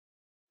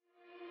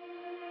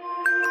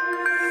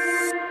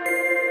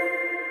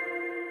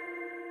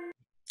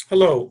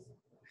Hello,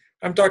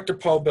 I'm Dr.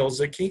 Paul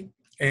Belzicki,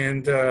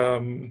 and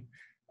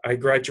I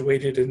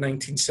graduated in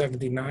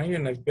 1979,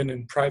 and I've been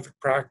in private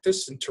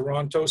practice in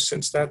Toronto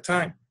since that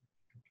time.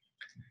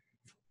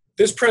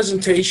 This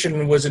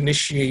presentation was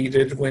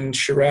initiated when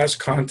Shiraz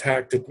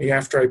contacted me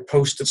after I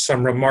posted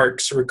some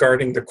remarks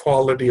regarding the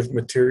quality of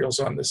materials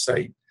on the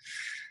site.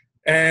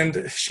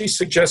 And she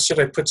suggested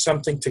I put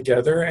something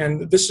together,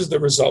 and this is the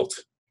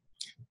result.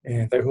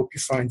 And I hope you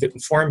find it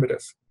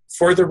informative.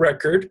 For the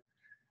record,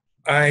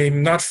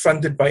 I'm not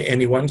funded by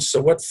anyone,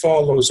 so what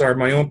follows are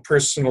my own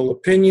personal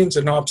opinions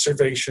and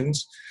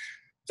observations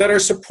that are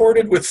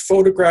supported with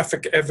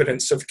photographic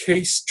evidence of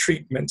case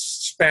treatments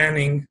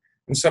spanning,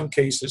 in some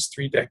cases,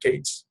 3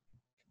 decades.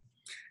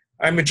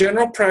 I'm a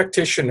general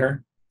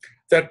practitioner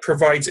that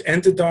provides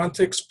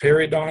endodontics,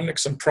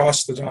 periodontics, and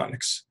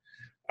prosthodontics.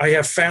 I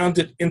have found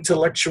it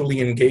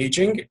intellectually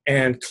engaging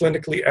and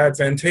clinically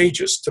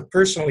advantageous to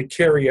personally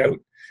carry out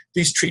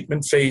these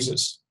treatment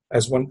phases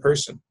as one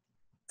person.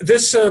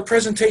 This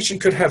presentation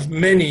could have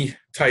many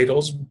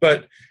titles,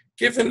 but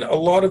given a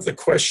lot of the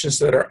questions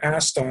that are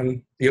asked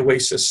on the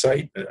OASIS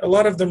site, a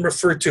lot of them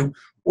refer to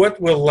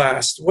what will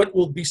last, what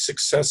will be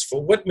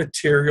successful, what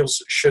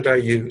materials should I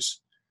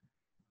use?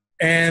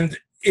 And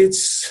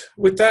it's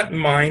with that in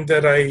mind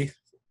that I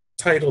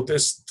titled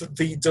this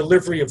The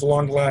Delivery of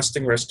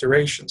Long-Lasting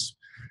Restorations,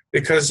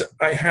 because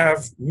I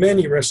have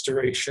many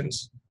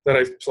restorations that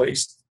I've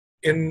placed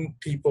in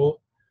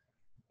people,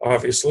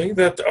 obviously,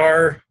 that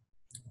are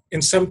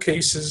in some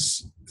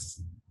cases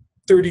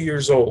 30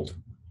 years old.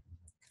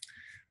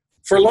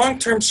 For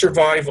long-term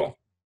survival,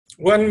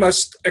 one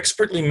must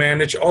expertly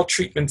manage all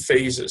treatment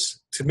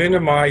phases to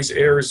minimize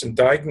errors in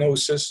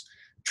diagnosis,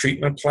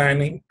 treatment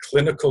planning,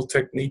 clinical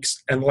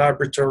techniques, and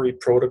laboratory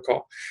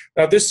protocol.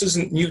 Now, this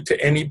isn't new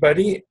to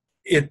anybody.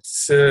 It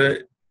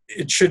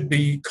should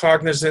be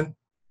cognizant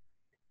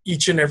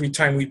each and every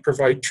time we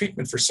provide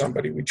treatment for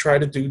somebody. We try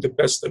to do the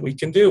best that we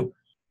can do.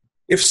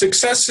 If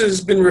success has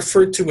been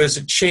referred to as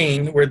a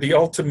chain where the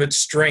ultimate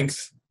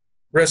strength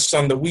rests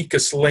on the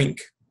weakest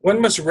link,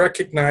 one must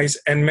recognize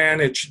and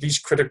manage these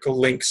critical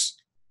links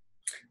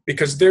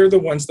because they're the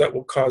ones that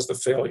will cause the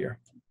failure.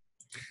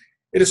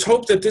 It is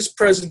hoped that this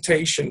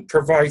presentation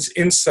provides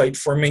insight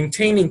for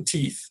maintaining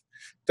teeth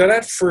that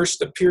at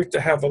first appear to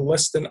have a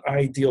less than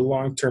ideal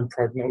long-term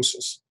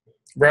prognosis.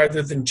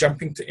 Rather than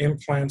jumping to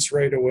implants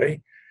right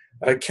away,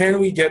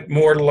 can we get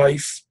more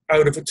life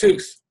out of a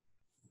tooth?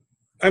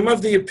 I'm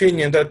of the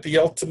opinion that the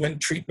ultimate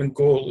treatment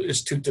goal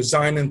is to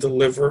design and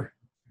deliver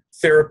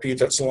therapy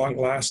that's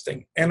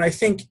long-lasting. And I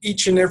think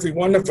each and every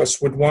one of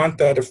us would want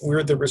that if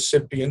we're the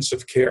recipients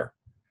of care.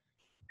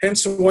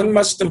 Hence, one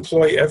must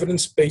employ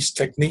evidence-based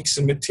techniques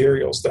and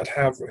materials that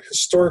have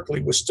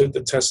historically withstood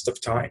the test of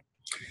time.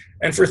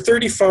 And for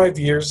 35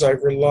 years,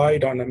 I've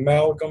relied on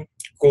amalgam,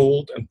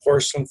 gold, and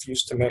porcelain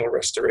fused to metal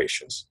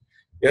restorations.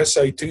 Yes,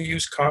 I do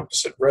use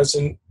composite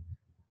resin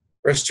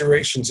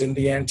restorations in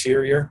the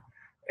anterior.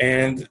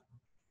 And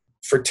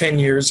for 10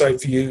 years,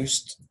 I've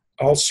used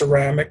all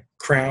ceramic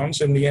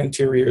crowns in the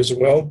anterior as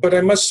well. But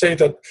I must say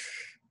that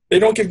they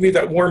don't give me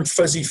that warm,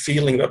 fuzzy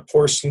feeling that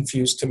porcelain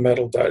fused to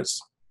metal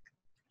does.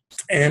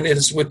 And it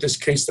is with this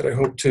case that I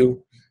hope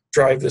to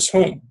drive this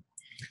home.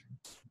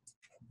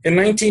 In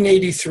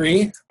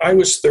 1983, I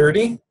was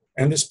 30,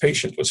 and this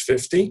patient was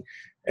 50,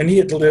 and he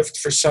had lived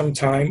for some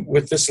time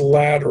with this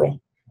lateral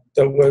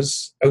that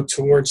was out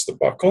towards the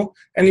buccal,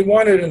 and he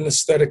wanted an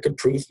aesthetic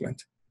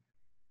improvement.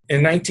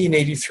 In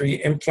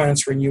 1983,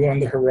 implants were new on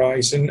the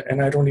horizon,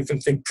 and I don't even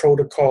think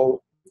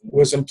protocol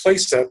was in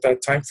place at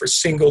that time for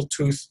single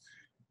tooth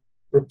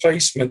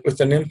replacement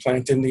with an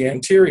implant in the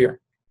anterior.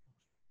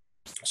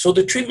 So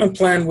the treatment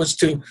plan was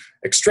to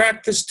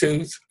extract this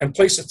tooth and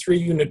place a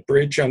 3-unit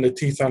bridge on the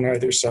teeth on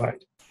either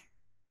side.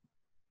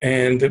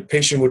 And the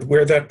patient would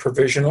wear that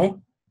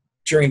provisional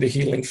during the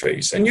healing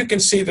phase. And you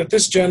can see that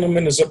this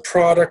gentleman is a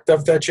product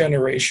of that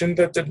generation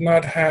that did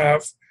not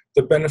have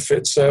the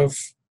benefits of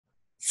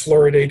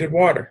fluoridated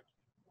water.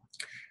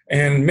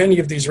 And many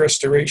of these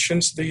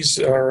restorations, these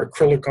are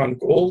acrylic on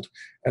gold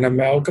and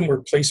amalgam,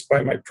 were placed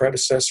by my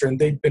predecessor, and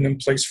they'd been in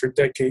place for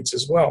decades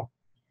as well.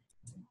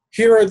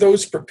 Here are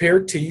those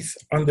prepared teeth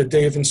on the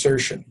day of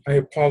insertion. I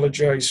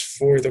apologize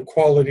for the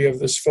quality of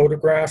this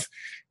photograph.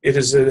 It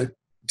is a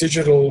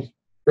digital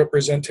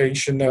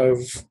representation of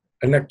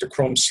a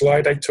Nectochrome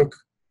slide I took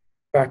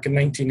back in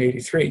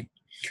 1983.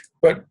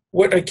 But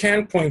what I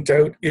can point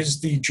out is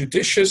the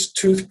judicious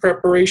tooth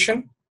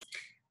preparation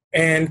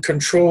and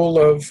control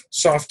of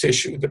soft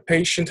tissue. The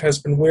patient has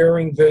been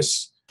wearing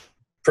this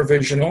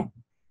provisional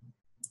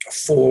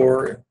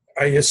for,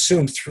 I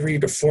assume, 3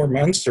 to 4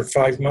 months or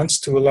 5 months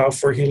to allow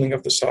for healing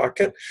of the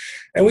socket.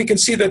 And we can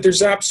see that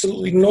there's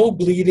absolutely no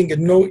bleeding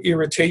and no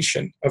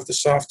irritation of the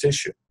soft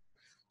tissue.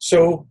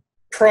 So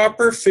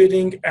proper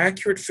fitting,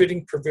 accurate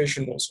fitting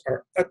provisionals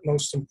are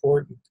utmost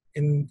important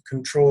in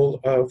control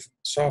of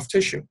soft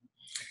tissue.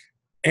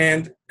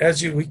 And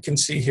as we can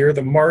see here,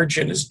 the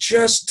margin is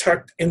just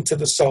tucked into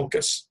the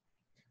sulcus,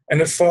 and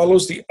it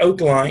follows the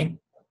outline,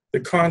 the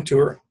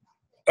contour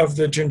of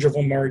the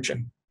gingival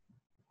margin.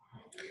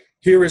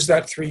 Here is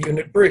that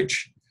 3-unit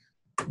bridge.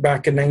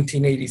 Back in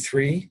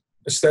 1983,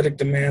 aesthetic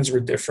demands were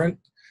different.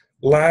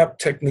 Lab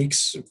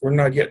techniques were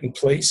not yet in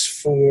place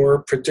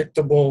for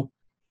predictable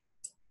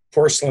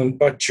porcelain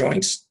butt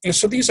joints. And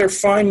so these are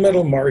fine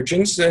metal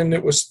margins, and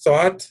it was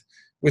thought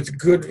with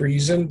good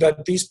reason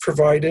that these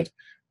provided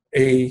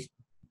a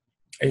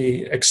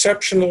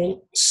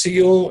exceptional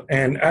seal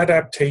and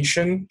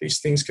adaptation.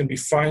 These things can be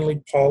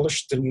finely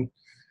polished and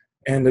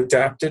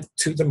adapted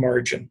to the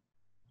margin.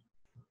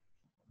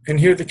 And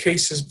here the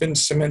case has been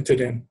cemented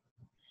in.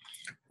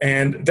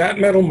 And that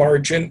metal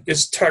margin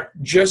is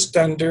tucked just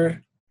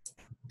under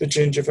the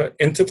gingiva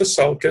into the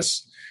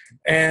sulcus.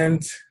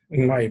 And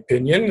in my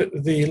opinion,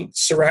 the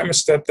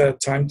ceramist at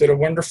that time did a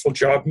wonderful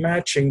job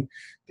matching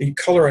the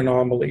color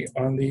anomaly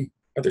on the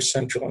other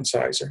central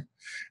incisor.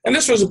 And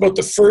this was about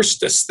the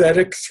first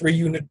aesthetic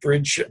 3-unit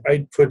bridge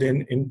I'd put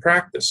in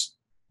practice.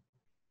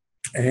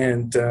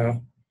 And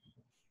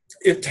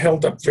it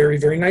held up very,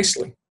 very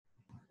nicely.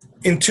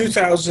 In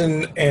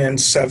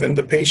 2007,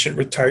 the patient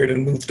retired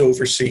and moved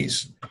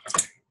overseas.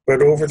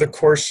 But over the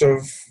course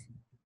of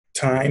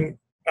time,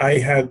 I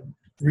had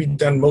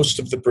redone most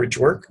of the bridge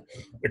work,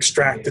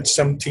 extracted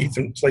some teeth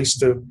and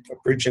placed a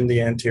bridge in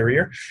the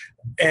anterior.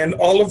 And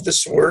all of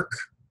this work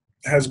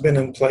has been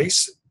in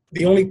place.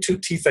 The only 2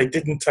 teeth I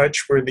didn't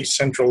touch were the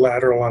central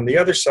lateral on the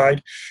other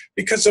side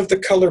because of the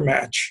color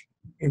match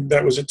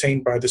that was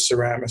attained by the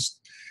ceramist.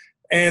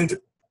 And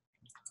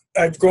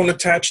I've grown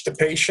attached to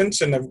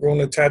patients, and I've grown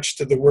attached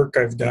to the work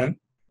I've done.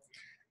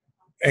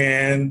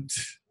 And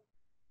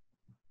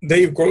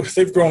they've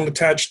grown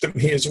attached to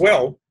me as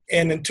well.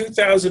 And in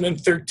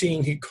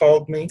 2013, he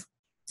called me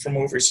from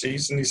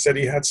overseas, and he said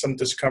he had some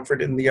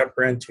discomfort in the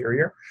upper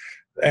anterior,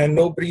 and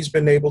nobody's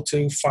been able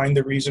to find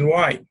the reason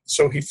why.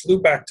 So he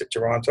flew back to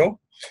Toronto,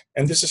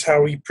 and this is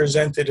how he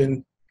presented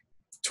in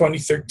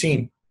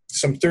 2013,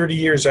 some 30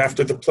 years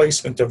after the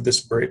placement of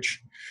this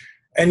bridge.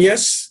 And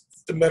yes,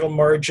 the metal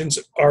margins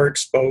are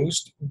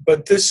exposed,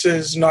 but this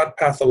is not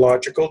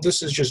pathological.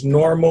 This is just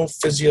normal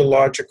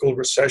physiological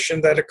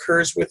recession that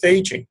occurs with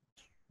aging.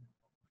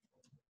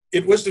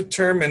 It was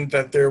determined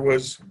that there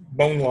was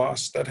bone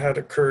loss that had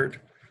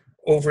occurred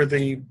over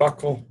the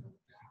buccal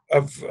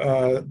of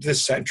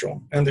this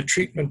central, and the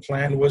treatment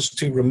plan was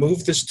to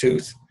remove this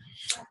tooth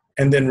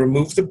and then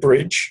remove the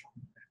bridge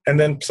and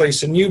then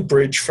place a new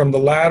bridge from the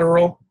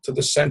lateral to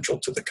the central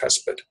to the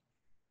cuspid.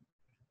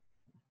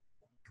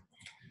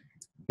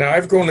 Now,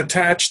 I've grown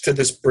attached to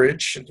this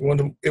bridge.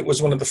 It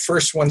was one of the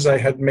first ones I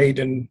had made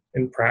in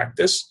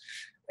practice,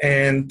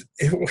 and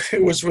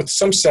it was with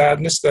some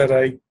sadness that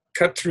I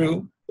cut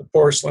through the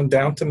porcelain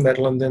down to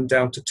metal and then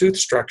down to tooth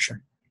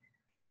structure.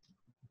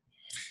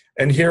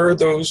 And here are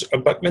those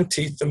abutment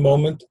teeth the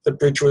moment the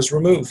bridge was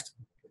removed.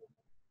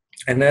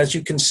 And as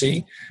you can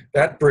see,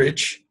 that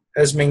bridge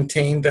has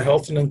maintained the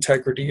health and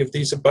integrity of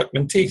these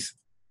abutment teeth.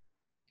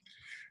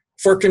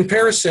 For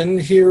comparison,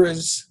 here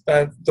is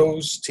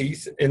those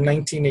teeth in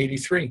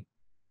 1983.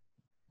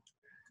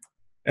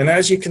 And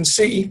as you can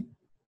see,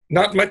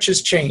 not much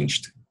has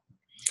changed.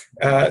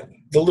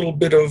 The little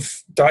bit of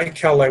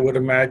dical, I would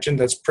imagine,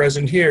 that's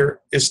present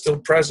here is still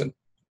present.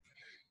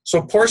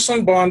 So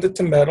porcelain bonded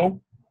to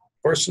metal,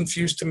 porcelain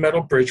fused to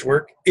metal bridge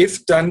work,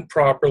 if done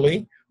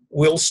properly,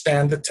 will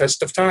stand the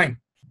test of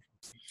time.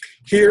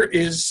 Here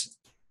is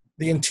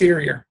the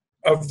interior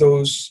of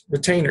those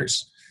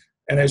retainers.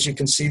 And as you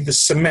can see, the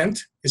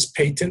cement is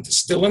patent,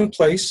 still in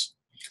place.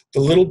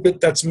 The little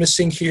bit that's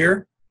missing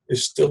here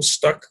is still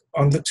stuck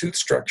on the tooth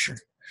structure.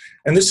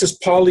 And this is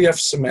poly-F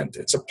cement.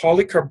 It's a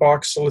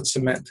polycarboxylate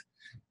cement.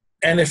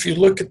 And if you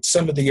look at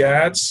some of the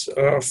ads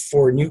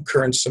for new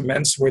current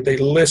cements where they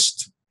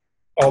list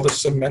all the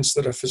cements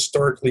that have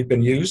historically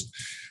been used,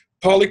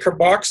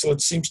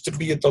 polycarboxylate seems to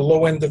be at the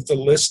low end of the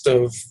list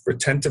of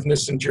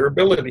retentiveness and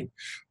durability.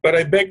 But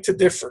I beg to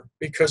differ,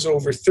 because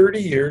over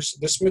 30 years,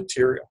 this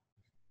material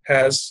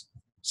has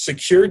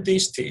secured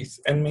these teeth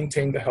and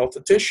maintained the health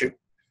of tissue.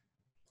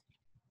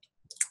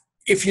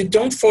 If you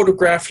don't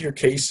photograph your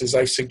cases,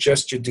 I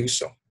suggest you do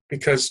so,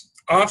 because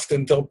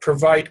often they'll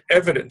provide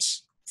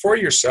evidence for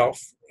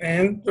yourself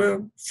and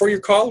for your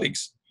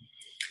colleagues.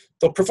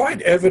 They'll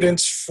provide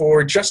evidence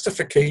for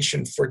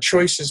justification for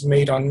choices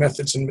made on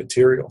methods and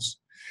materials.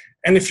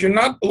 And if you're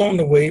not blown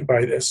away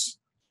by this,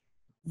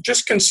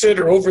 just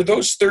consider over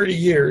those 30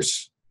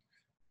 years,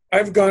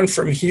 I've gone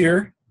from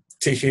here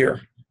to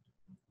here.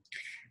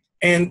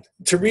 And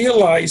to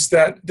realize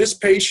that this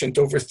patient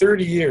over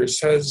 30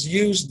 years has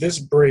used this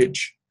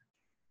bridge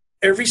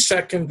every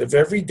second of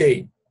every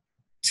day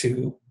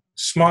to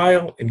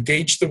smile,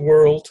 engage the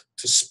world,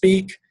 to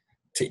speak,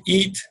 to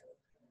eat,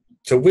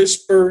 to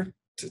whisper,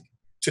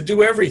 to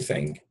do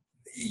everything.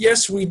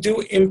 Yes, we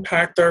do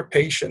impact our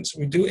patients.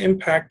 We do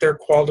impact their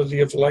quality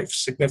of life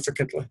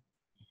significantly.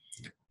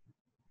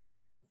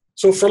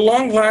 So for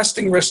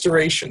long-lasting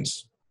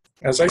restorations,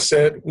 as I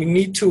said, we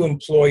need to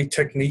employ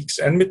techniques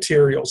and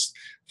materials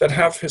that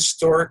have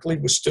historically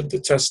withstood the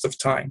test of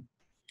time.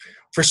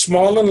 For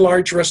small and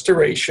large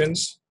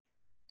restorations,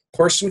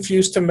 porcelain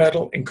fused to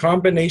metal in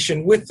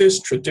combination with this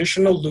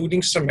traditional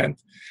luting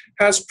cement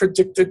has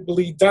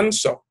predictably done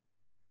so.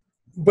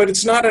 But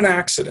it's not an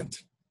accident.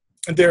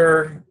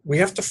 We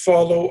have to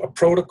follow a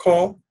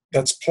protocol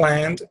that's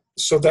planned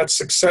so that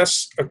success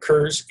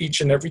occurs each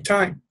and every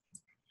time.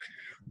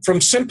 From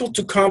simple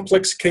to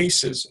complex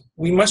cases,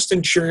 we must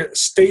ensure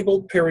stable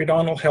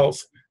periodontal health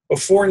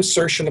before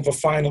insertion of a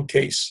final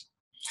case.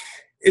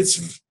 It's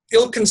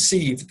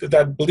ill-conceived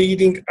that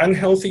bleeding,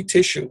 unhealthy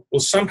tissue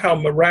will somehow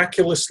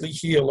miraculously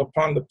heal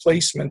upon the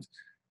placement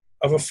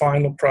of a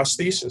final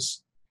prosthesis.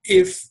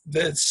 If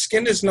the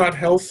skin is not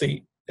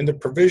healthy in the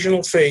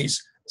provisional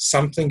phase,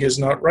 something is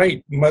not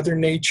right. Mother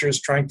Nature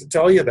is trying to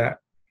tell you that.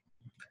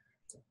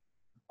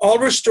 All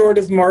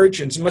restorative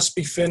margins must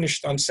be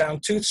finished on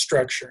sound tooth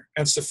structure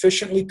and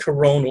sufficiently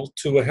coronal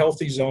to a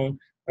healthy zone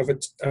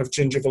of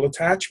gingival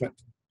attachment.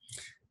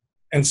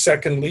 And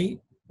secondly,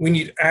 we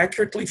need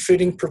accurately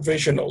fitting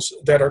provisionals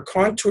that are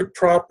contoured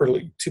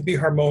properly to be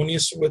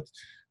harmonious with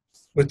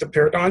the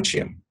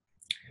periodontium.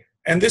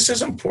 And this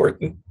is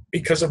important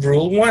because of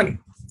Rule 1.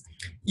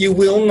 You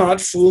will not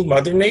fool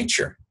Mother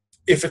Nature.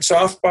 If it's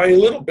off by a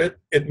little bit,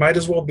 it might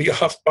as well be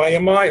off by a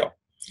mile.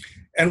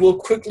 And we'll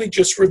quickly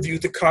just review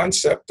the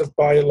concept of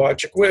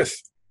biologic width.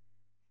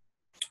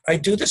 I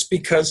do this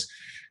because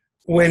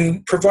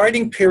when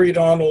providing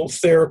periodontal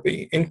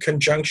therapy in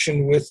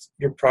conjunction with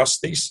your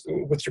prosthetics,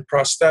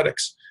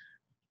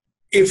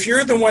 if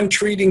you're the one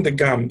treating the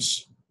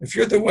gums, if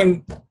you're the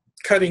one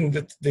cutting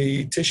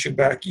the tissue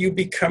back, you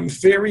become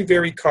very,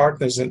 very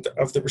cognizant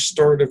of the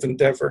restorative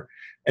endeavor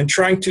and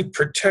trying to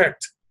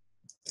protect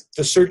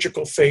the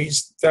surgical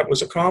phase that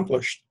was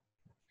accomplished.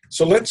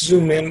 So let's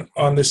zoom in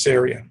on this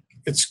area.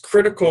 It's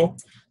critical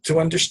to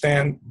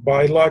understand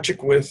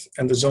biologic width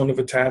and the zone of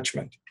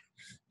attachment.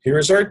 Here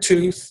is our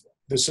tooth.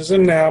 This is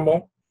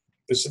enamel.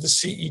 This is the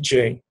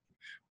CEJ.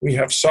 We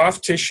have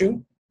soft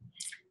tissue,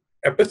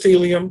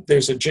 epithelium.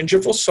 There's a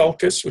gingival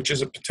sulcus, which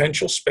is a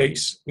potential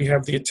space. We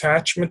have the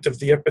attachment of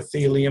the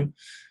epithelium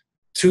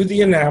to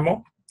the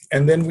enamel,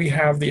 and then we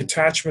have the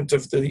attachment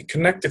of the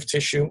connective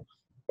tissue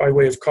by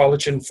way of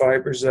collagen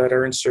fibers that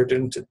are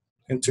inserted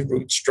into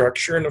root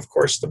structure, and of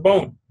course the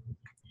bone.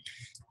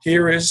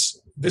 Here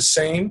is the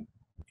same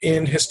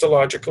in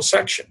histological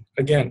section.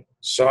 Again,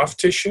 soft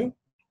tissue,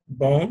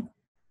 bone,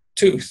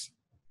 tooth,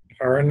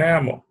 our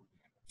enamel,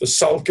 the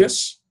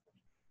sulcus,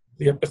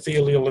 the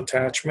epithelial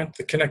attachment,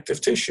 the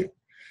connective tissue.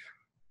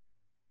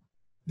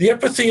 The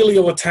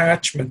epithelial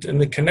attachment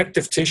and the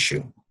connective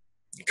tissue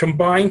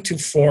combine to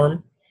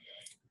form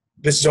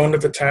this zone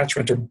of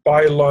attachment, or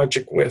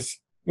biologic width,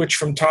 which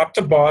from top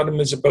to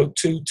bottom is about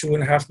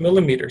 2.5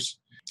 millimeters.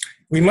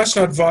 We must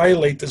not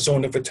violate the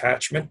zone of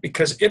attachment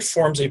because it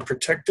forms a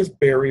protective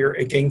barrier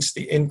against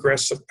the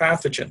ingress of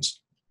pathogens.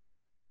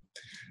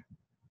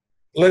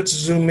 Let's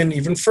zoom in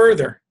even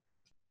further.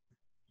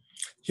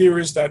 Here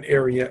is that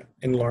area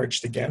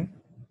enlarged again.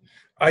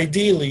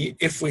 Ideally,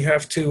 if we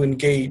have to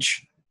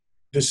engage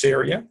this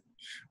area,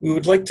 we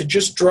would like to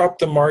just drop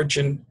the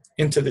margin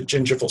into the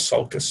gingival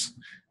sulcus.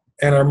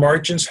 And our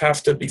margins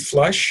have to be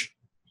flush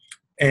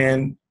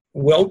and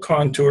well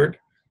contoured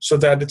so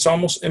that it's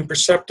almost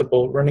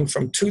imperceptible running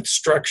from tooth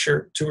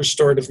structure to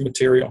restorative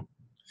material.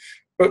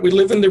 But we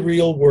live in the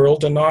real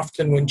world, and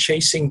often when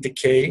chasing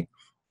decay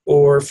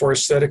or for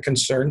aesthetic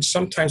concerns,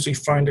 sometimes we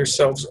find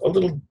ourselves a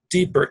little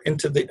deeper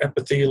into the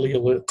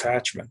epithelial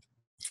attachment.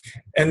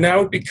 And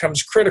now it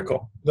becomes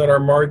critical that our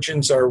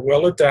margins are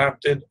well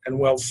adapted and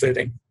well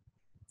fitting.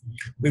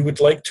 We would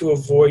like to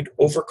avoid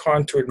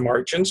over-contoured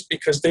margins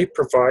because they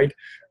provide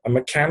a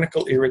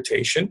mechanical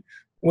irritation,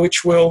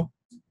 which will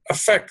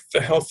affect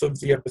the health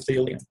of the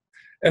epithelium.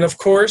 And of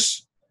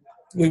course,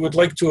 we would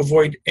like to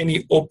avoid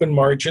any open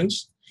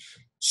margins.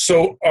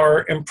 So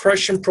our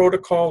impression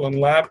protocol and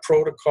lab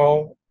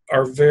protocol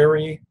are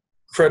very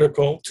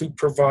critical to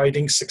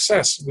providing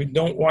success. We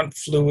don't want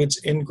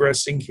fluids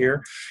ingressing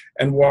here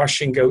and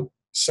washing out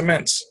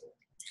cements.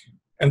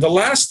 And the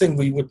last thing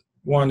we would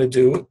want to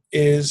do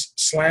is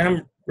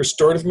slam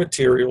restorative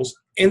materials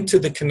into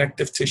the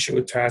connective tissue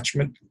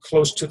attachment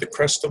close to the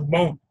crest of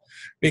bone,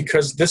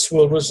 because this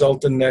will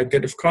result in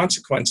negative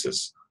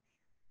consequences.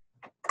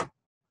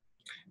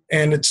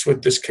 And it's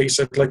with this case,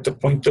 I'd like to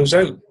point those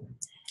out.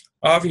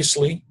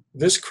 Obviously,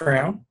 this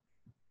crown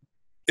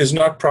is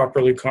not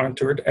properly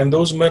contoured, and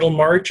those middle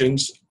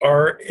margins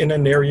are in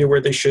an area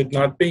where they should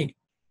not be.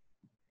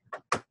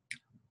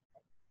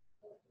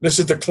 This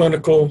is the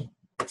clinical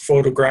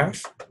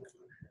photograph,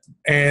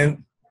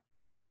 and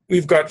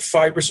we've got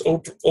fibrous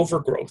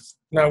overgrowth.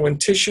 Now, when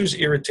tissue is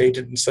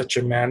irritated in such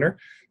a manner,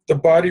 the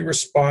body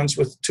responds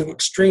with two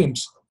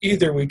extremes.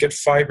 Either we get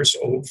fibrous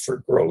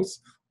overgrowth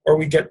or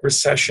we get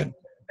recession,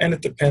 and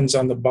it depends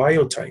on the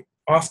biotype.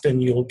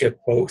 Often you'll get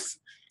both,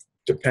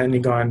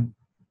 depending on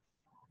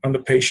the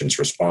patient's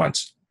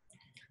response.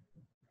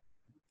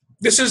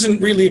 This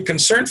isn't really a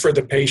concern for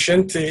the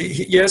patient.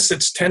 Yes,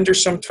 it's tender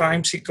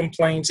sometimes, he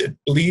complains. It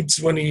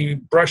bleeds when he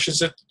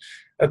brushes it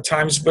at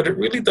times, but it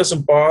really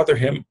doesn't bother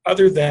him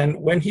other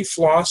than when he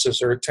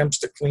flosses or attempts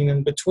to clean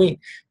in between.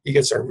 He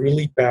gets a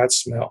really bad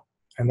smell,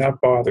 and that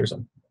bothers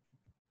him.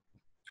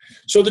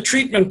 So the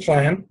treatment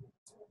plan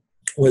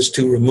was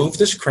to remove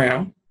this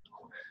crown,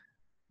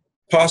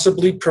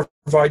 possibly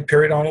provide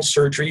periodontal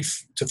surgery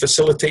to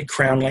facilitate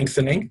crown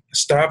lengthening,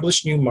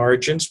 establish new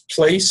margins,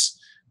 place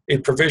a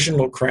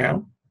provisional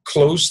crown,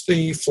 close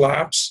the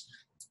flaps,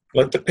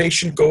 let the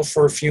patient go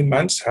for a few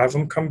months, have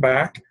them come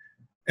back,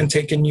 and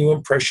take a new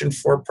impression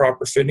for a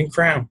proper fitting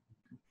crown.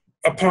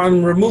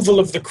 Upon removal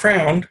of the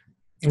crown,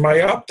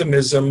 my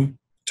optimism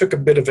took a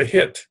bit of a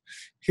hit.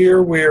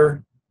 Here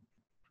we're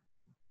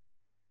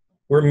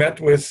met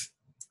with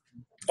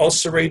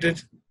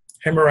ulcerated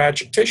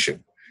hemorrhagic tissue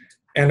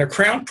and a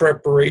crown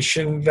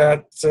preparation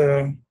that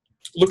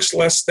looks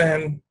less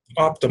than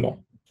optimal.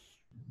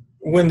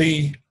 When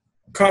the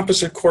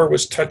composite core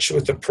was touched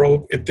with the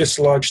probe, it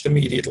dislodged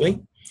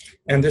immediately,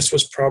 and this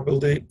was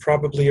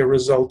probably a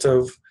result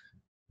of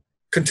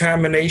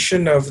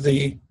contamination of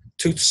the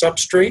tooth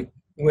substrate.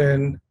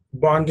 When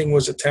bonding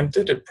was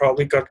attempted, it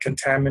probably got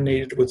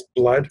contaminated with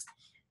blood.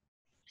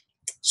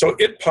 So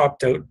it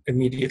popped out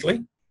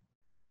immediately.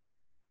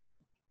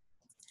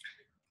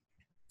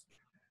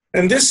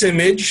 And this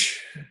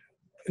image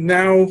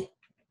now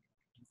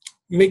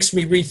makes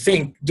me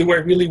rethink, do I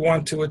really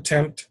want to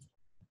attempt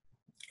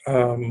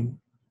crown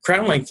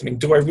lengthening?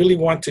 Do I really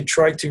want to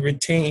try to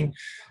retain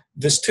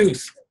this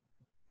tooth?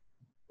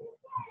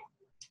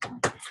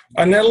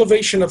 On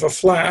elevation of a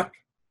flap,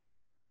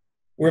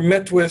 we're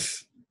met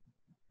with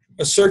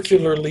a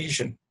circular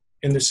lesion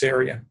in this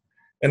area.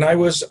 And I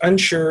was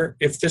unsure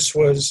if this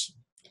was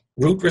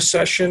root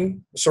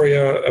recession,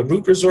 a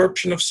root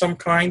resorption of some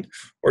kind,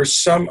 or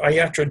some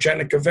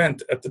iatrogenic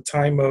event at the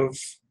time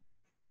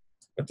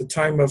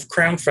of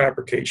crown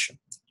fabrication.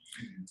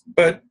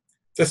 But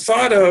the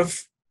thought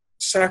of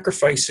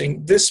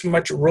sacrificing this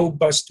much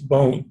robust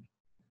bone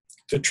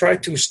to try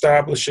to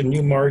establish a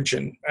new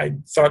margin, I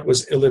thought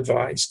was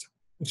ill-advised.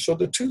 So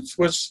the tooth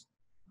was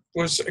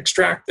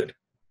extracted.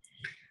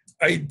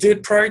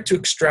 Prior to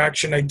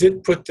extraction, I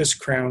did put this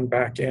crown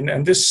back in,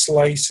 and this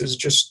slice is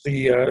just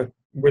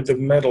where the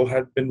metal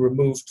had been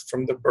removed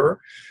from the burr.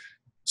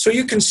 So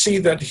you can see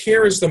that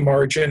here is the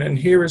margin, and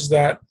here is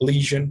that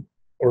lesion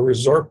or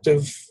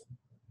resorptive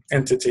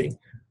entity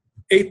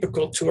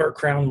apical to our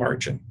crown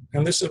margin.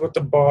 And this is what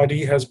the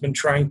body has been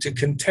trying to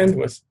contend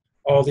with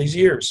all these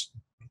years.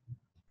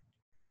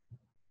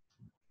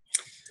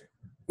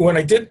 When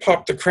I did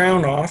pop the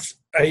crown off,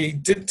 I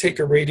did take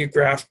a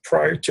radiograph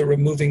prior to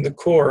removing the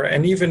core,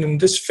 and even in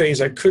this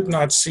phase, I could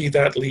not see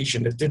that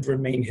lesion. It did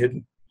remain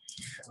hidden.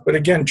 But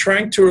again,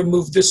 trying to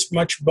remove this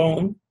much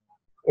bone,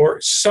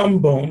 or some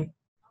bone,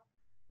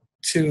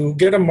 to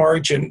get a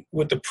margin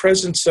with the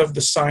presence of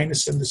the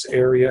sinus in this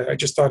area, I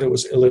just thought it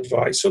was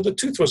ill-advised. So the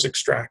tooth was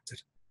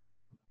extracted.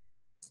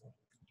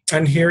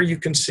 And here you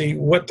can see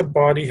what the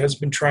body has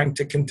been trying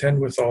to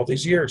contend with all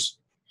these years.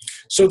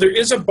 So there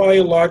is a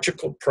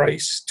biological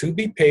price to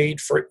be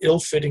paid for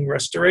ill-fitting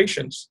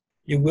restorations.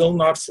 You will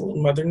not fool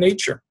Mother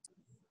Nature.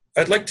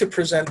 I'd like to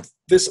present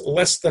this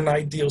less than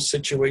ideal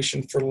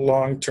situation for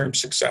long-term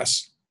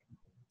success.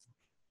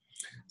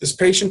 This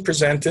patient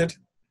presented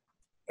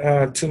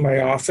to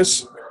my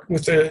office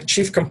with a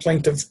chief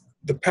complaint of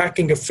the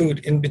packing of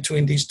food in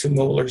between these two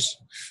molars.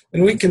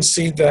 And we can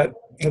see that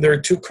there are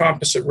two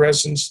composite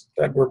resins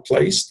that were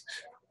placed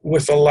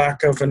with a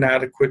lack of an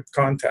adequate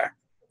contact.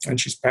 And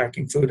she's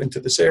packing food into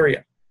this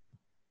area.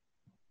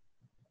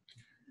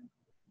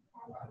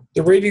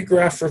 The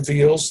radiograph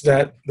reveals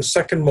that the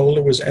second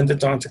molar was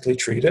endodontically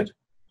treated.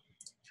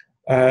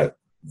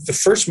 The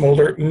first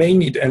molar may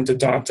need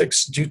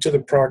endodontics due to the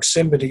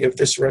proximity of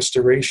this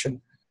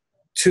restoration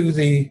to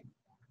the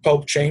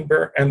pulp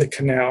chamber and the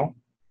canal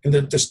in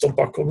the distal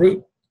buccal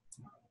root.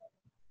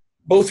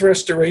 Both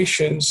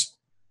restorations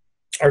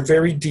are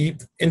very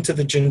deep into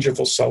the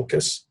gingival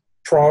sulcus,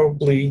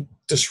 probably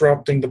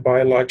disrupting the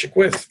biologic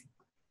width.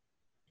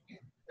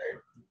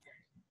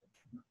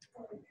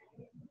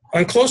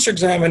 On closer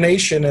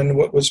examination and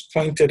what was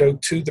pointed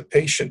out to the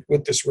patient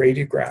with this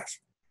radiograph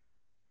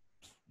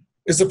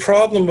is the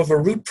problem of a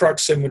root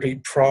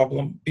proximity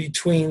problem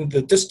between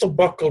the distal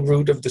buccal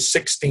root of the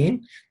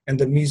 16 and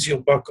the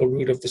mesial buccal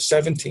root of the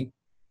 17.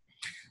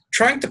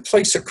 Trying to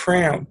place a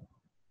crown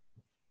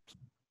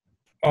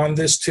on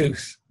this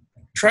tooth,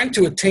 trying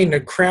to attain a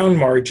crown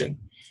margin,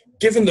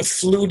 given the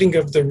fluting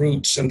of the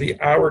roots and the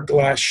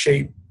hourglass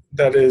shape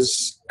that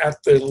is at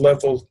the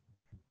level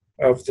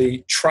of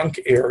the trunk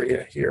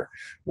area here,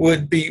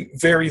 would be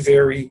very,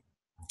 very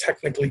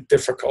technically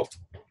difficult.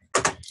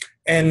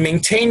 And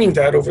maintaining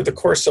that over the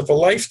course of a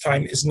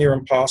lifetime is near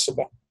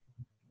impossible.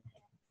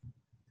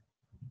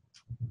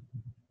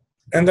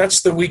 And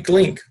that's the weak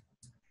link,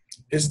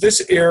 is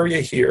this area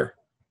here.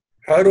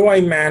 How do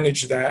I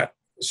manage that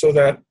so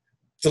that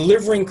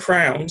delivering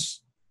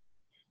crowns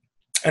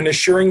and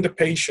assuring the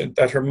patient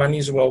that her money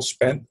is well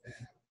spent,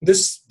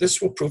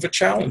 this will prove a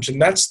challenge,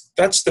 and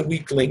that's the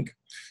weak link.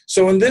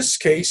 So in this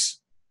case,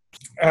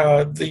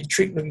 the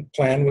treatment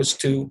plan was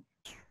to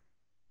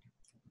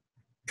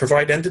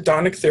provide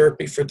endodontic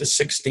therapy for the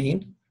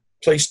 16,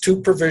 place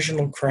 2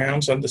 provisional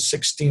crowns on the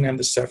 16 and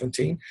the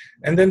 17,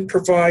 and then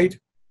provide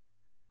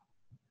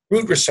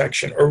root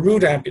resection or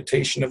root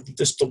amputation of the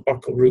distal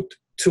buccal root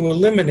to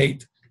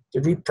eliminate the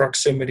root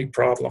proximity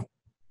problem.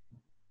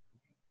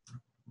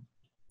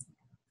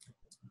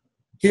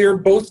 Here,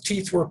 both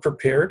teeth were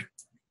prepared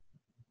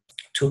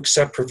to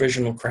accept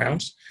provisional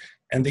crowns,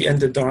 and the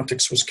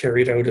endodontics was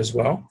carried out as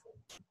well.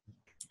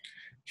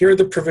 Here are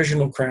the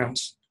provisional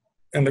crowns,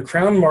 and the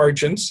crown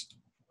margins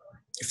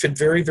fit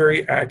very,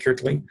 very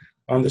accurately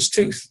on this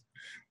tooth.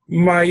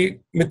 My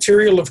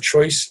material of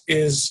choice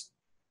is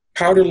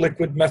powder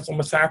liquid methyl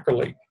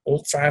methacrylate,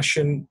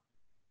 old-fashioned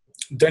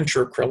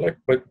denture acrylic,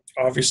 but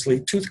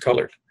obviously tooth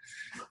colored.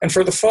 And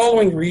for the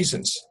following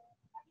reasons: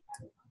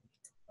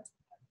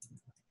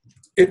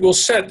 it will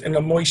set in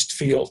a moist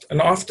field,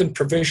 and often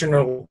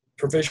provisional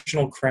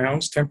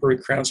crowns, temporary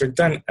crowns, are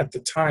done at the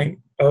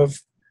time of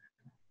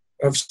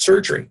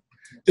surgery.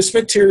 This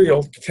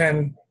material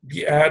can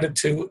be added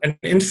to an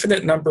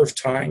infinite number of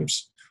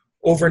times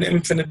over an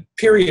infinite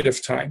period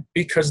of time,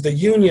 because the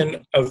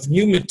union of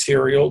new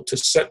material to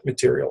set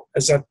material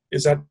is at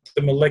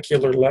the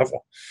molecular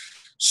level.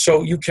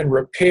 So you can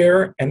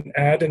repair and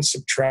add and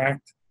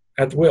subtract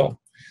at will.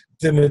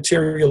 The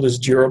material is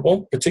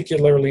durable,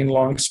 particularly in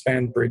long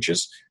span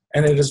bridges,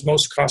 and it is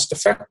most cost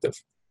effective.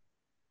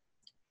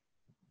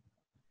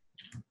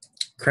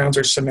 Crowns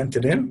are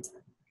cemented in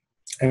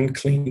and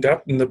cleaned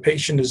up, and the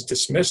patient is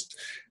dismissed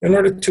in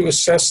order to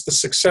assess the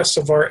success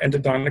of our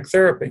endodontic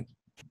therapy.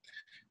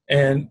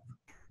 And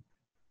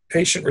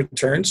patient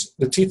returns,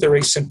 the teeth are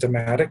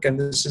asymptomatic, and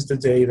this is the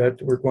day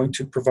that we're going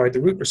to provide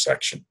the root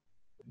resection.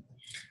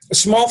 A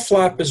small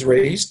flap is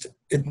raised.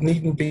 It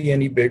needn't be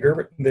any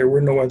bigger. There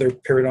were no other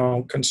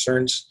periodontal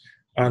concerns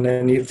on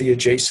any of the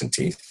adjacent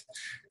teeth.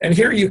 And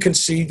here you can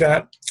see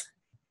that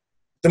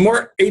the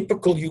more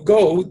apical you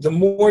go, the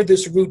more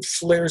this root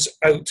flares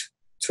out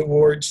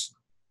towards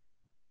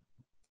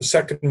the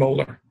second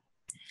molar.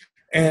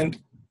 And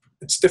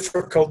it's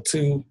difficult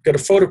to get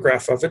a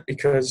photograph of it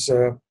because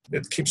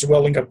it keeps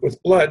welling up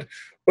with blood,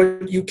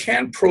 but you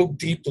can probe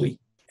deeply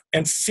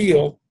and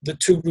feel the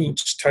two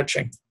roots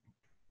touching.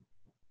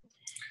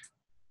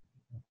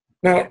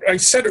 Now, I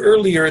said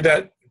earlier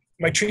that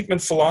my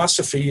treatment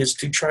philosophy is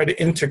to try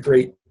to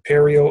integrate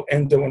perio,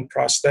 endo, and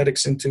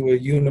prosthetics into a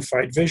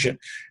unified vision.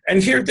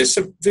 And here this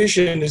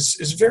vision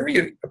is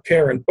very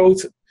apparent,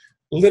 both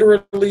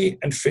literally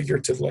and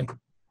figuratively,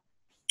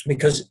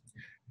 because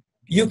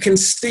you can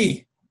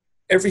see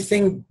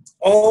everything,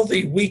 all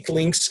the weak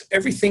links,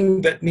 everything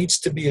that needs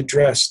to be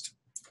addressed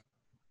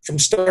from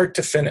start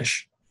to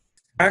finish.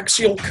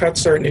 Axial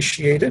cuts are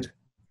initiated,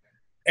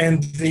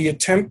 and the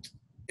attempt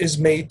is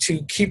made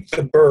to keep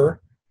the burr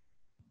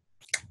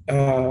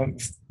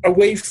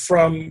away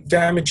from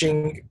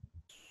damaging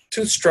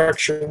tooth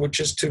structure, which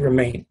is to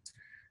remain.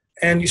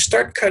 And you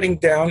start cutting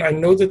down. I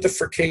know that the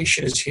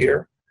furcation is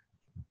here.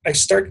 I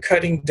start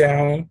cutting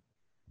down,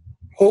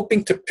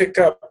 hoping to pick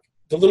up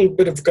the little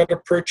bit of gutta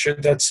percha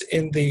that's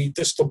in the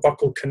distal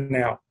buccal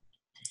canal.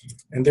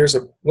 And there's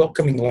a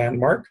welcoming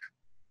landmark.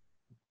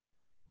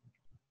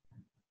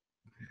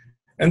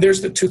 And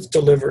there's the tooth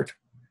delivered.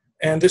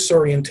 And this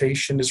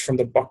orientation is from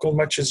the buccal,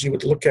 much as you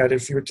would look at it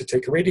if you were to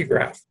take a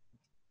radiograph.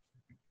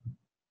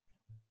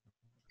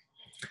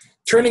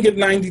 Turning it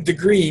 90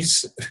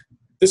 degrees,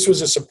 this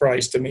was a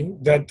surprise to me,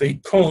 that the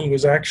cone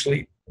was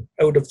actually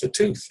out of the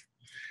tooth.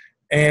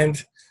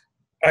 And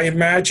I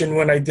imagine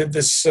when I did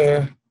this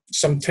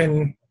some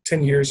 10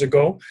 years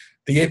ago,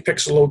 the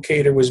apex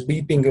locator was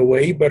beeping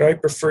away, but I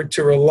preferred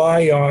to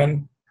rely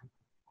on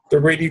the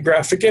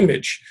radiographic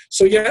image.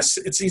 So yes,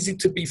 it's easy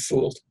to be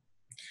fooled.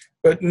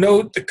 But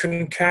note the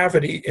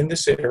concavity in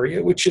this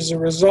area, which is a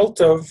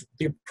result of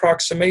the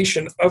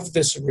approximation of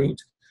this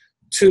root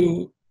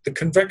to the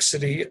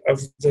convexity of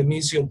the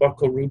mesial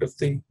buccal root of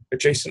the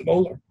adjacent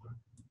molar.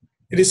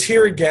 It is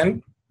here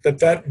again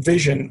that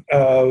vision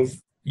of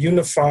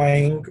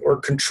unifying or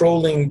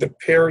controlling the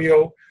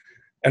perio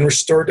and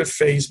restorative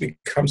phase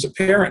becomes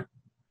apparent.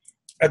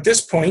 At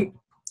this point,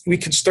 we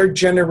can start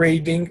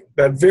generating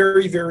that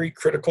very, very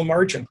critical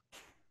margin.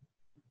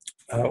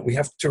 We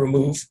have to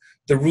remove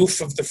the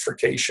roof of the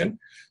furcation.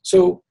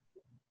 So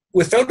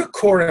without a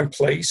core in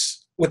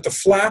place, with the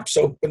flaps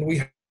open,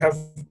 we have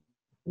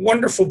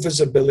wonderful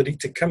visibility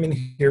to come in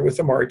here with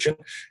a margin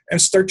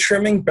and start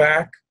trimming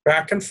back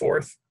and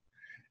forth.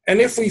 And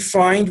if we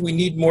find we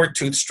need more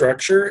tooth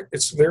structure,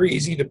 it's very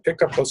easy to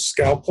pick up a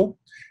scalpel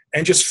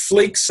and just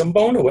flake some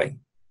bone away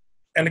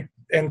and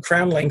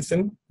crown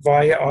lengthen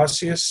via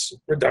osseous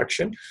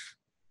reduction,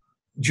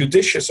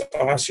 judicious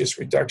osseous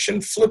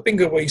reduction,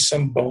 flipping away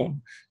some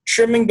bone,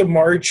 trimming the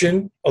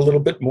margin a little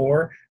bit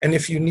more, and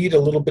if you need a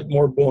little bit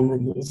more bone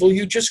removal,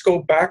 you just go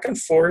back and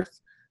forth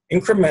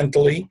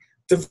incrementally,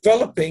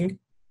 developing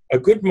a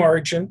good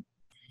margin,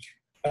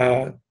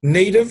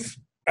 native,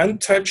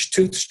 untouched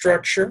tooth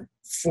structure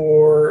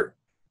for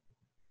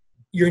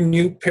your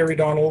new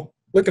periodontal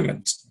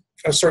ligaments,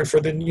 for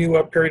the new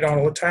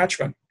periodontal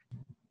attachment.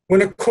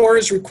 When a core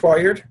is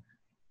required,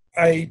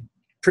 I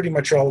pretty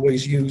much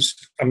always use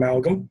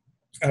amalgam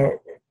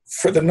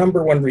for the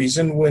number one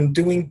reason. When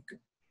doing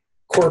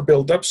core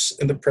buildups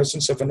in the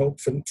presence of an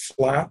open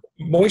flap.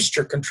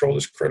 Moisture control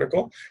is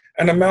critical.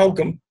 And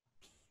amalgam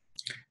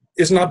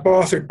is not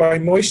bothered by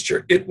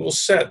moisture. It will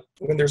set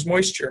when there's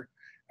moisture.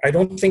 I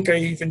don't think I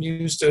even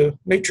used a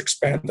matrix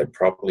band. I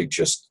probably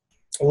just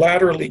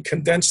laterally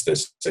condensed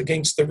this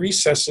against the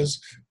recesses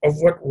of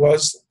what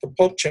was the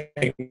pulp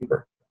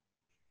chamber.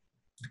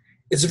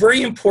 It's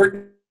very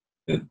important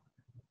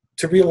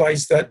to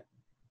realize that,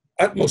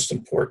 utmost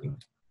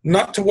important,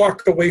 not to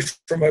walk away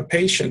from a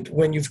patient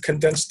when you've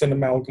condensed an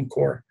amalgam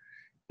core.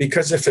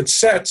 Because if it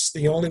sets,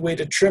 the only way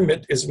to trim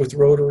it is with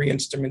rotary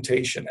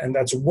instrumentation. And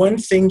that's one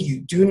thing you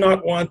do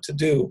not want to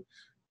do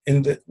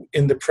in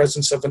the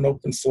presence of an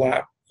open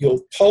flap.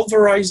 You'll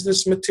pulverize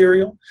this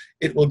material,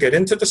 it will get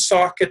into the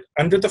socket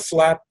under the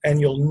flap,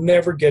 and you'll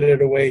never get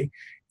it away.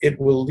 It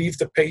will leave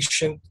the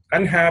patient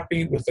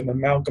unhappy with an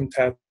amalgam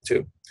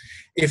tattoo.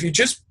 If you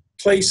just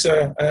place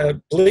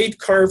a blade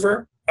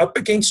carver up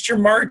against your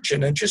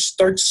margin and just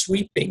start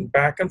sweeping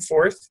back and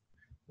forth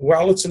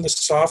while it's in the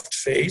soft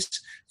phase,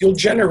 you'll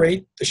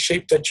generate the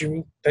shape that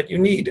you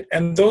need.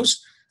 And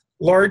those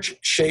large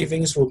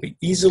shavings will be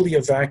easily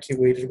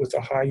evacuated with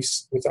a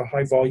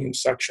high volume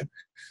suction.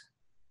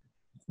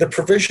 The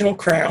provisional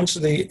crowns,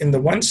 in the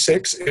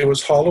 1.6, it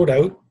was hollowed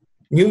out,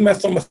 new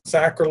methyl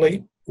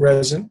methacrylate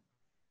resin,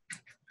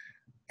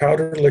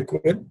 powder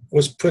liquid,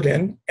 was put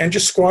in and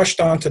just squashed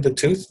onto the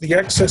tooth. The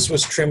excess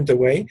was trimmed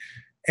away,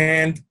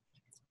 and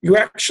you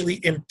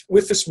actually,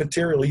 with this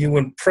material, you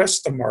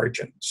impress the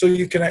margin so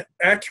you can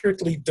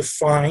accurately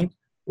define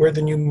where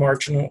the new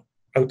marginal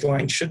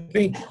outline should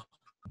be.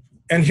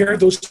 And here are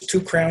those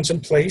two crowns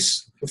in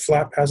place. The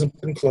flap hasn't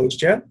been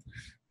closed yet.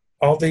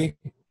 All the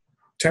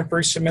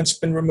temporary cement's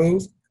been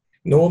removed.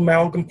 No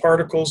amalgam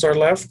particles are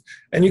left.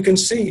 And you can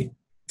see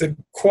the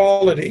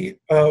quality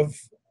of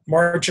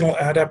marginal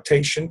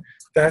adaptation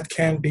that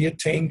can be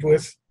attained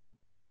with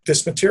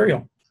this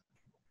material.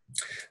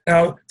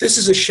 Now, this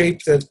is a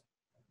shape that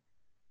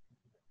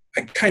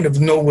I kind of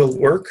know will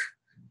work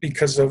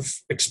because of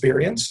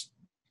experience.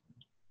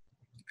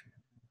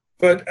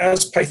 But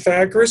as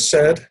Pythagoras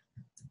said,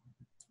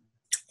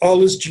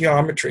 all is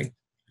geometry.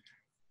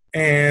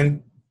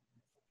 And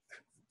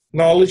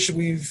knowledge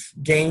we've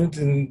gained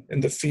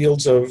in the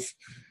fields of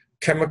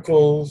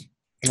chemical,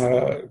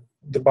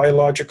 the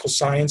biological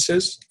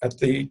sciences, at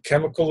the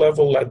chemical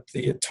level, at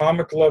the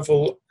atomic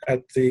level,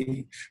 at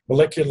the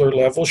molecular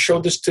level, show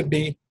this to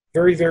be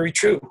very, very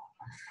true.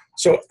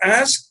 So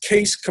as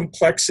case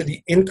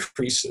complexity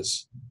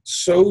increases,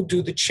 so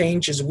do the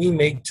changes we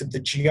make to the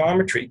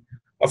geometry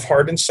of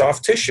hard and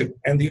soft tissue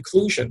and the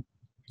occlusion.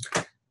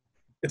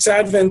 It's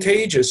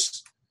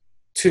advantageous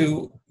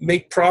to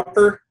make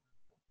proper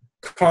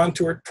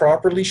contoured,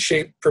 properly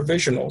shaped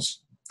provisionals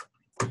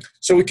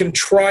so we can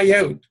try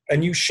out a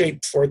new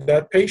shape for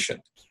that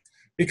patient.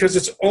 Because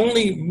it's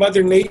only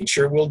Mother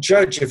Nature will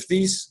judge if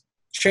these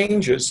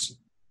changes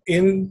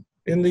in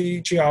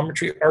the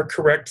geometry are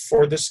correct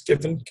for this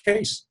given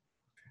case.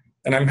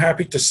 And I'm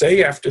happy to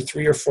say after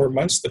 3 or 4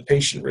 months, the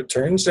patient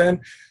returns and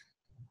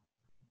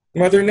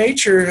Mother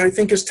Nature, I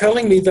think, is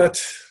telling me that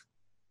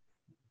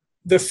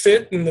the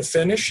fit and the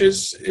finish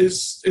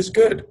is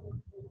good.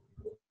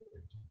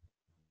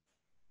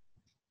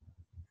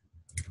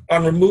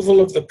 On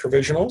removal of the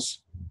provisionals,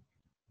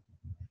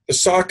 the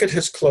socket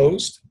has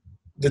closed,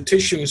 the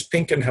tissue is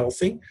pink and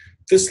healthy.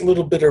 This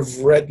little bit of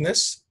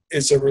redness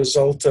is a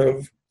result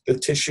of the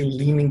tissue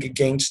leaning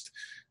against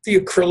the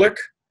acrylic,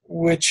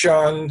 which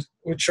on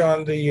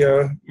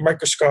the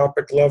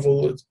microscopic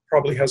level it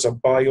probably has a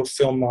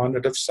biofilm on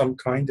it of some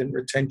kind in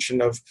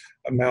retention of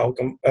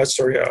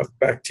of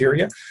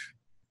bacteria.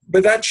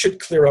 But that should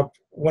clear up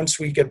once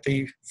we get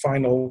the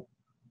final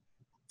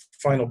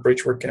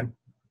bridge work in.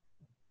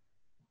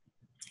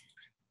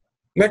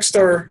 Next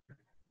are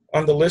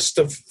on the list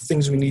of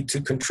things we need to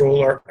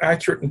control are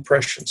accurate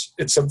impressions.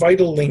 It's a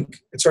vital link.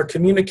 It's our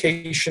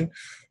communication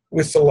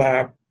with the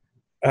lab.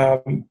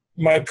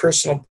 My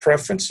personal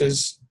preference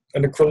is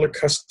an acrylic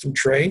custom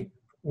tray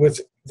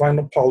with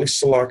vinyl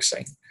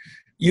polysiloxane.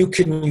 You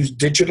can use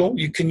digital,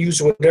 you can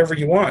use whatever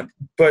you want,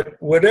 but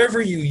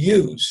whatever you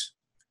use,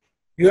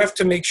 you have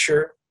to make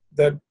sure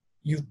that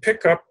you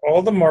pick up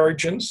all the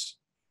margins,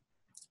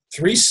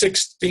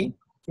 360,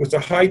 with a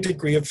high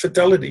degree of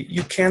fidelity.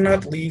 You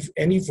cannot leave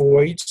any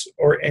voids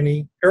or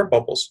any air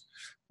bubbles,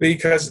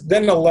 because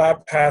then the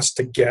lab has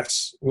to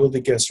guess. Will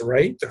they guess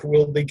right or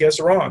will they guess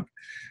wrong?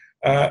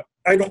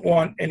 I don't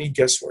want any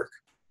guesswork.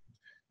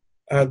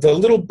 The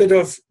little bit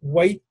of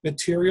white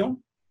material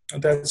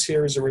that's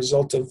here is a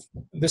result of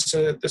this.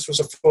 This was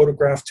a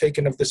photograph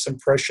taken of this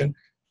impression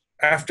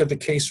after the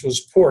case was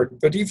poured.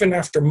 But even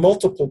after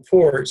multiple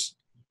pours,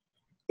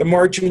 the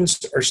margins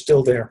are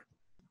still there.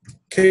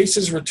 Case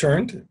is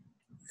returned.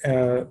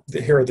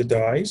 Here are the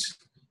dies,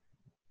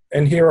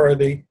 and here are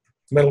the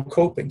metal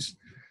copings.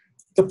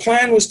 The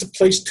plan was to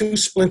place 2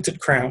 splinted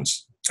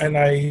crowns, and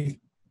I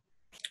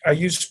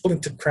use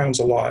splinted crowns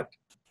a lot.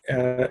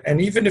 And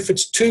even if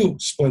it's 2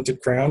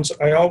 splinted crowns,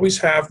 I always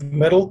have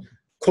metal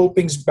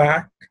copings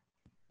back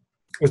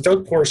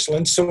without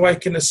porcelain, so I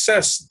can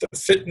assess the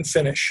fit and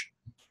finish.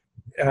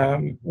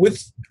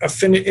 If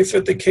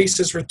the case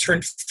is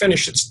returned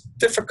finished, it's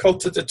difficult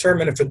to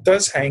determine if it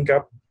does hang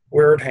up,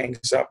 where it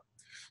hangs up.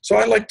 So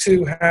I like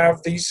to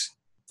have these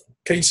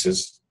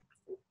cases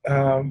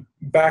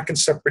back in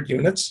separate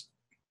units.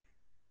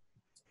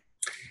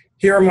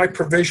 Here are my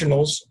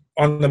provisionals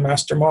on the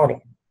master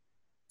model.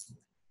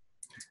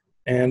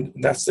 And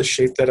that's the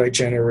shape that I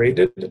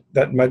generated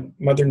that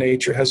Mother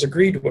Nature has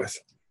agreed with.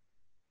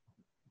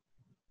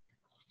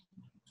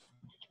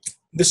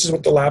 This is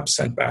what the lab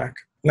sent back.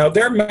 Now,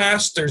 they're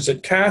masters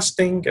at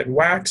casting and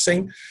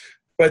waxing,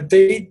 but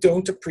they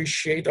don't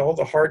appreciate all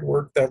the hard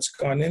work that's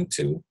gone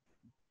into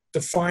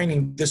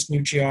defining this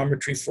new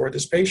geometry for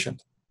this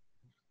patient.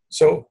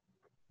 So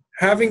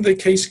having the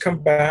case come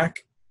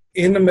back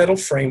in a metal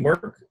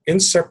framework, in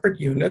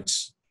separate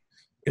units,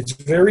 it's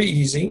very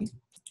easy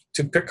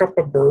to pick up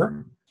a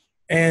burr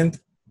and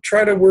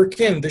try to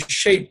work in the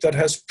shape that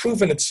has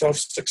proven itself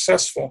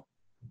successful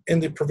in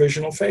the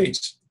provisional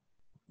phase.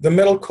 The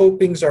metal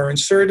copings are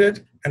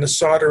inserted and a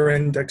solder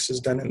index is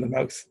done in the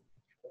mouth.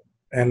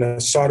 And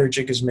a solder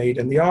jig is made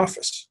in the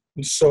office.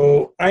 And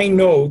so I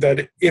know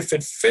that if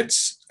it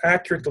fits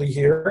accurately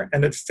here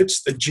and it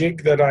fits the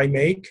jig that I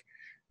make,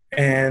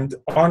 and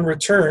on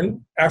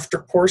return, after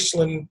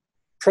porcelain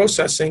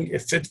processing,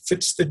 if it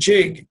fits the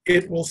jig,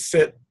 it will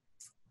fit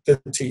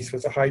the teeth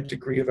with a high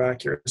degree of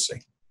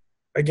accuracy.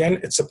 Again,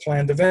 it's a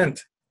planned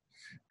event.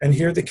 And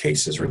here the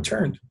case is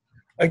returned.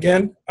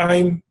 Again,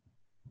 I'm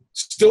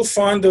still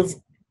fond of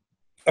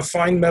a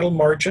fine metal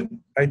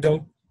margin. I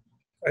don't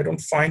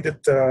find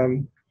it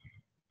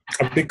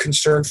a big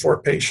concern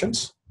for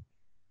patients.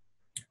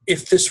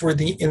 If this were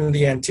in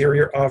the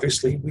anterior,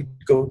 obviously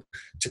we'd go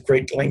to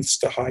great lengths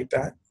to hide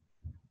that.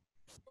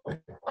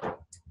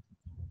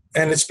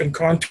 And it's been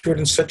contoured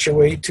in such a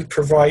way to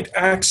provide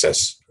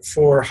access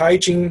for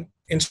hygiene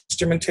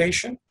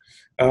instrumentation,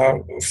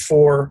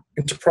 for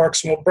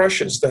interproximal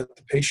brushes that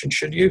the patient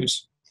should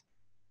use.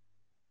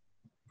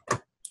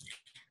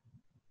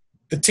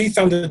 The teeth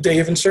on the day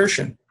of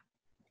insertion,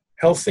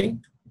 healthy,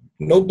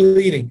 no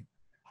bleeding,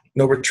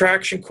 no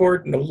retraction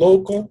cord, no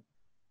local,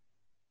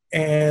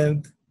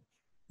 and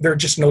there are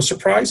just no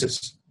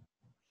surprises.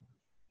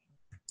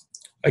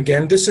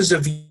 Again, this is a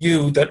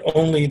view that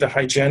only the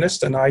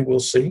hygienist and I will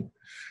see,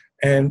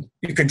 and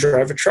you can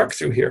drive a truck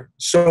through here.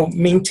 So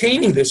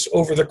maintaining this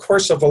over the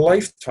course of a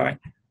lifetime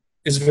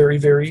is very,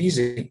 very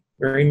easy,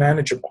 very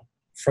manageable.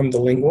 From the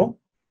lingual,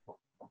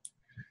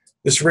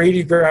 this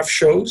radiograph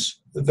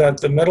shows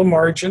that the metal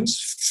margins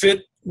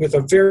fit with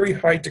a very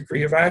high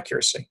degree of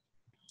accuracy.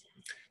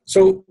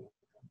 So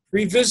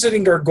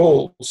revisiting our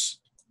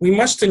goals, we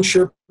must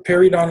ensure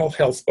periodontal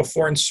health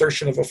before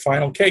insertion of a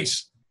final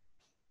case.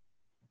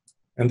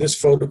 And this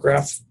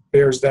photograph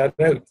bears that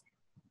out.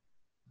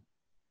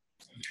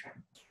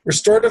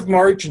 Restorative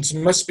margins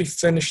must be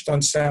finished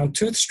on sound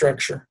tooth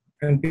structure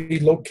and be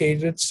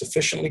located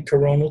sufficiently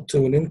coronal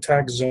to an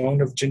intact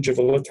zone of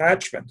gingival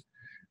attachment.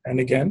 And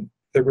again,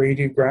 the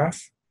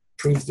radiograph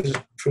proves this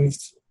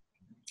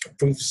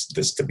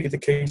to be the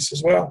case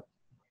as well.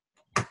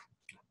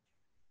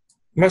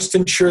 Must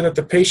ensure that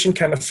the patient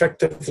can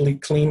effectively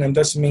clean and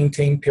thus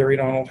maintain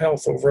periodontal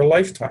health over a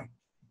lifetime.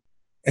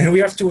 And we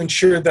have to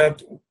ensure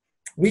that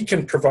we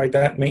can provide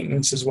that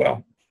maintenance as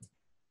well.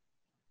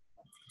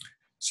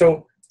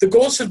 So the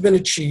goals have been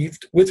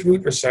achieved with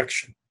root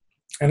resection,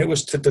 and it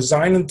was to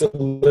design and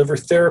deliver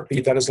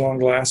therapy that is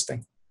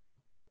long-lasting.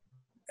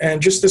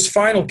 And just this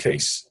final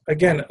case,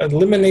 again,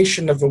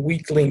 elimination of a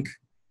weak link.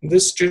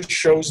 This just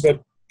shows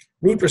that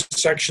root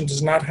resection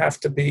does not have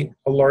to be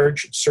a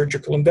large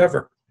surgical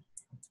endeavor.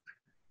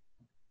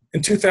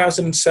 In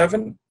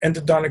 2007,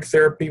 endodontic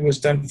therapy was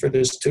done for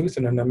this tooth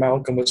and an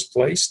amalgam was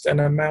placed,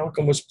 and an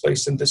amalgam was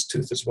placed in this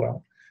tooth as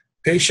well.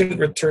 Patient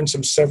returned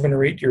some 7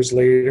 or 8 years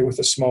later with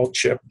a small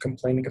chip,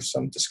 complaining of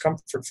some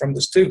discomfort from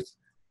this tooth.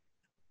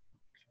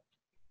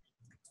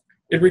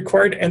 It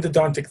required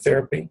endodontic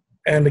therapy,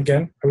 and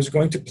again, I was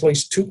going to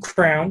place 2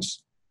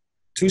 crowns,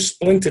 2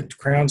 splinted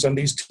crowns on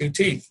these 2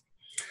 teeth.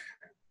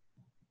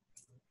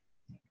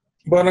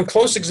 But on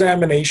close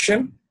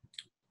examination,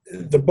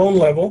 the bone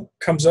level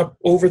comes up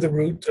over the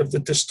root of the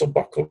distal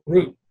buccal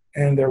root,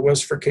 and there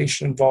was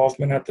furcation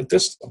involvement at the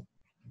distal.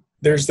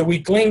 There's the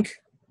weak link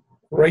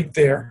right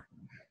there.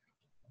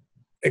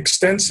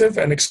 Extensive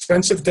and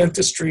expensive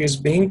dentistry is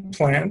being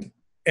planned,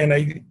 and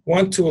I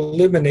want to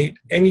eliminate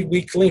any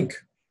weak link.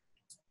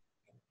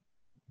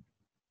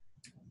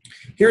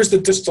 Here's the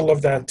distal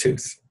of that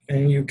tooth,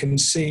 and you can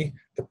see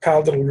the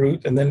palatal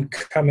root, and then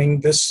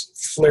this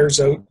flares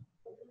out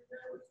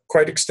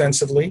quite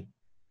extensively.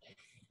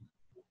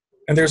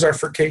 And there's our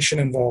furcation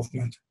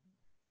involvement.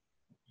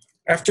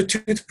 After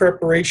tooth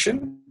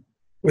preparation,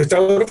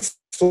 without a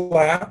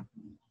flap,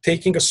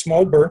 taking a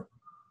small burr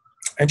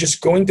and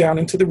just going down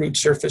into the root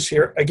surface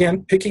here,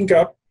 again, picking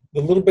up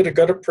the little bit of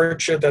gutta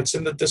percha that's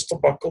in the distal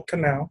buccal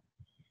canal,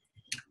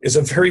 is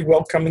a very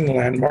welcoming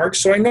landmark.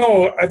 So I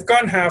know I've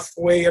gone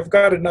halfway, I've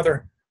got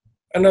another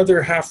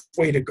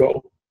halfway to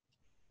go.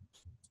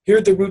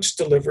 Here the root's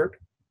delivered.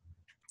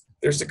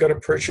 There's the gutta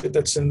percha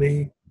that's in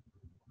the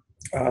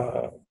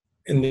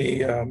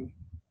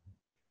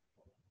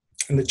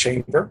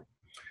chamber.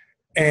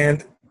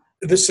 And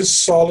this is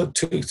solid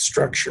tooth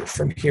structure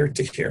from here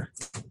to here.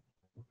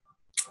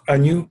 A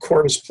new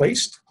core is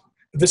placed.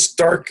 This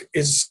dark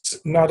is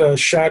not a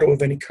shadow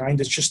of any kind.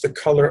 It's just the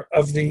color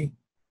of the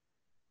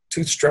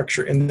tooth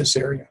structure in this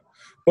area.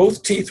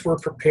 Both teeth were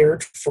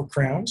prepared for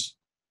crowns.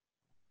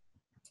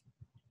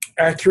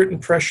 Accurate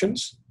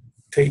impressions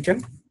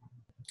taken.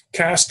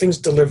 Castings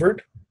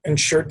delivered,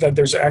 ensured that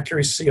there's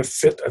accuracy of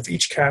fit of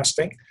each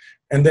casting,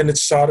 and then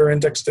it's solder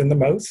indexed in the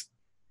mouth.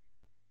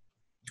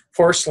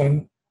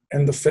 Porcelain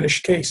and the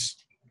finished case.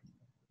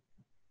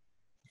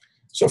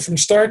 So from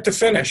start to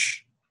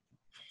finish,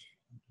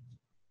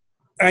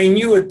 I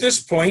knew at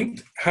this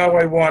point how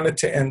I wanted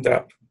to end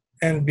up.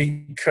 And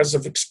because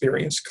of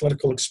experience,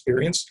 clinical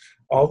experience,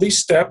 all these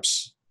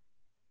steps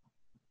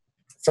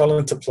fell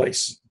into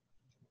place.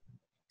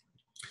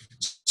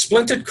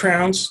 Splinted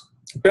crowns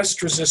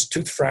best resist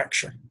tooth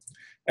fracture.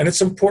 And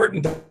it's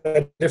important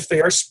that if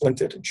they are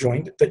splinted,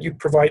 joined, that you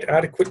provide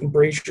adequate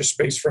embrasure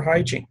space for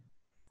hygiene.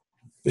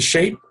 The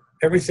shape,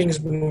 everything has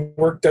been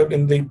worked out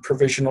in the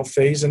provisional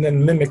phase and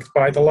then mimicked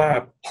by the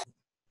lab.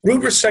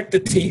 Root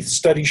resected teeth,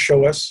 studies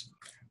show us,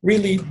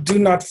 really do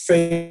not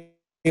fail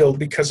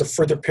because of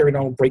further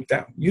periodontal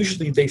breakdown.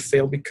 Usually they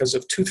fail because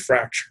of tooth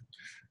fracture.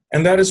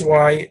 And that is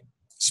why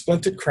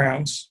splinted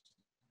crowns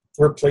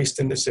were placed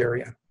in this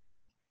area.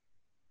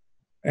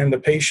 And the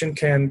patient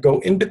can go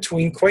in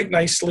between quite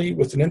nicely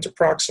with an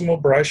interproximal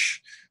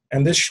brush,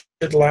 and this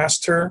should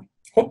last her,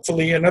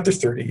 hopefully, another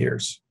 30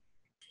 years.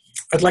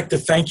 I'd like to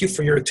thank you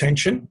for your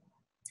attention.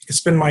 It's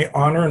been my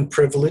honor and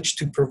privilege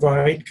to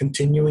provide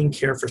continuing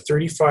care for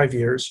 35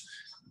 years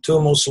to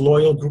a most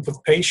loyal group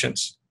of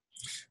patients.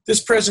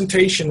 This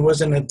presentation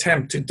was an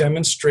attempt to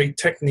demonstrate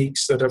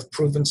techniques that have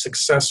proven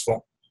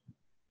successful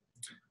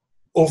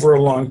over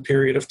a long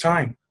period of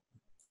time.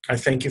 I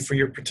thank you for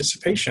your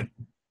participation.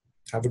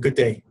 Have a good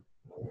day.